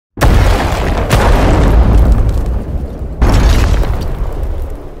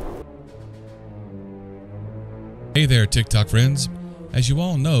Hey there, TikTok friends. As you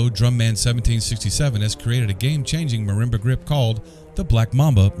all know, Drumman1767 has created a game-changing marimba grip called the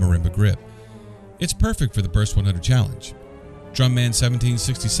BlackMambaMarimbaGrip. It's perfect for the Burst 100 Challenge.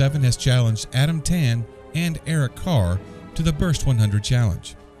 Drumman1767 has challenged Adam Tan and Eric Carr to the Burst 100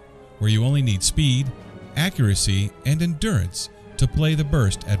 Challenge, where you only need speed, accuracy, and endurance to play the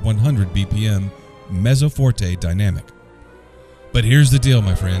burst at 100 BPM mezzo forte dynamic. But here's the deal,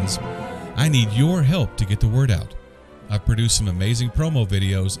 my friends. I need your help to get the word out. I've produced some amazing promo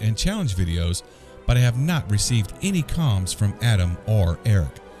videos and challenge videos, but I have not received any comms from Adam or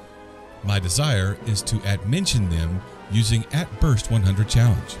Eric. My desire is to mention them using @Burst100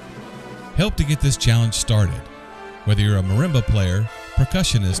 Challenge. Help to get this challenge started. Whether you're a marimba player,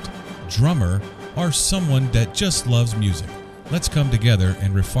 percussionist, drummer, or someone that just loves music, let's come together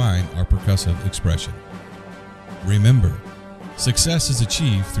and refine our percussive expression. Remember, success is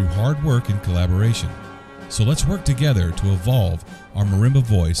achieved through hard work and collaboration. So let's work together to evolve our marimba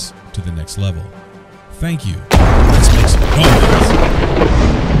voice to the next level. Thank you. Let's make some noise.